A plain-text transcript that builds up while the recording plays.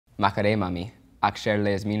Makaremami. Aksher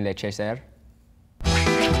les min leche ser.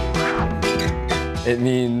 It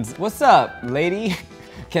means, what's up, lady?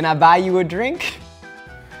 Can I buy you a drink?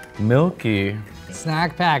 Milky.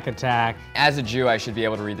 Snack pack attack. As a Jew, I should be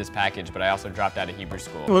able to read this package, but I also dropped out of Hebrew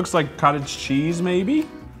school. It looks like cottage cheese, maybe?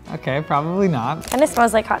 Okay, probably not. Kind of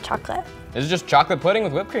smells like hot chocolate. This is just chocolate pudding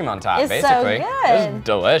with whipped cream on top, It's so basically. good. This is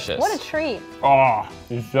delicious. What a treat. Oh,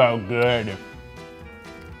 it's so good.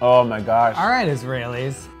 Oh my gosh. All right,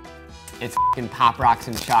 Israelis. It's f***ing Pop Rocks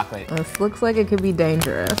and chocolate. This looks like it could be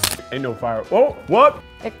dangerous. Ain't no fire. Oh, what?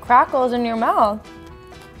 It crackles in your mouth.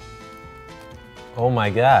 Oh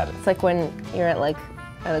my God. It's like when you're at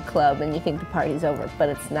a club and you think the party's over, but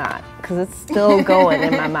it's not, because it's still going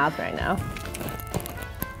in my mouth right now.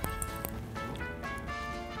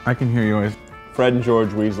 I can hear you. Fred and George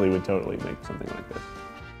Weasley would totally make something like this.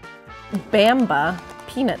 Bamba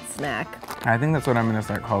peanut snack. I think that's what I'm gonna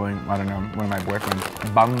start calling, I don't know, one of my boyfriends.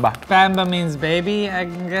 Bamba. Bamba means baby,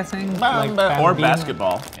 I'm guessing. Like Or bambino.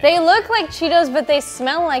 basketball. They look like Cheetos, but they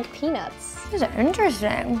smell like peanuts. This is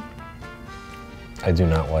interesting. I do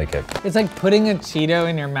not like it. It's like putting a Cheeto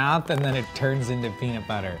in your mouth and then it turns into peanut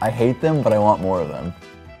butter. I hate them, but I want more of them.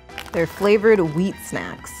 They're flavored wheat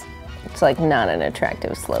snacks. It's like not an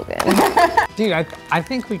attractive slogan. Dude, I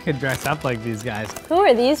think we could dress up like these guys. Who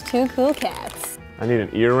are these two cool cats? I need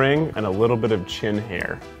an earring and a little bit of chin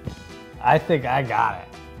hair. I think I got it.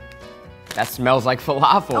 That smells like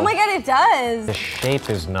falafel. Oh my God, it does. The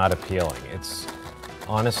shape is not appealing. It's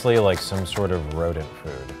honestly like some sort of rodent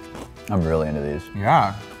food. I'm really into these.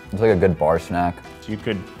 Yeah. It's like a good bar snack. You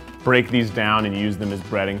could break these down and use them as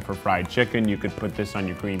breading for fried chicken. You could put this on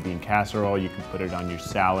your green bean casserole. You could put it on your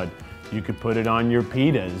salad. You could put it on your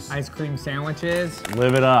pitas. Ice cream sandwiches.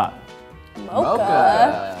 Live it up.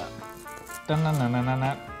 Mocha.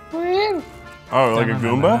 Dun-dun-dun-dun-dun-dun. Oh, like a Goomba?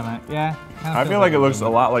 Dun-dun-dun-dun-dun. Yeah. I feel like it looks a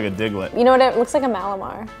lot like a Diglett. You know what? It looks like a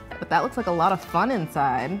Malamar. But that looks like a lot of fun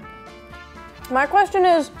inside. My question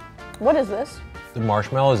is, what is this? The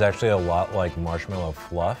marshmallow is actually a lot like marshmallow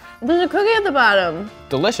fluff. There's a cookie at the bottom.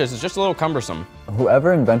 Delicious, it's just a little cumbersome.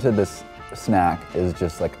 Whoever invented this snack is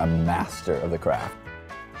just like a master of the craft.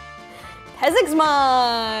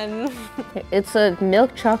 Pezixmon. It's a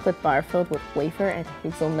milk chocolate bar filled with wafer and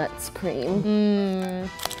hazelnut cream.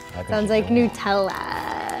 Sounds like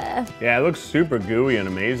Nutella. Yeah, it looks super gooey and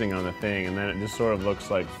amazing on the thing, and then it just sort of looks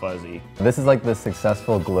like fuzzy. This is like the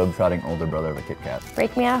successful globe-trotting older brother of a Kit Kat.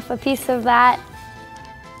 Break me off a piece of that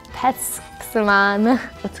Pezixmon.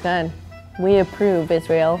 It's good. We approve,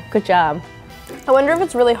 Israel. Good job. I wonder if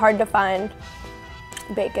it's really hard to find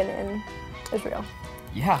bacon in Israel.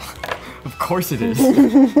 Yeah, of course it is.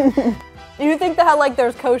 You think that how like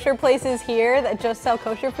there's kosher places here that just sell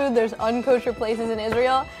kosher food, there's unkosher places in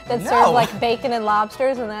Israel that serve like bacon and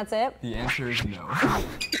lobsters and that's it? The answer is no.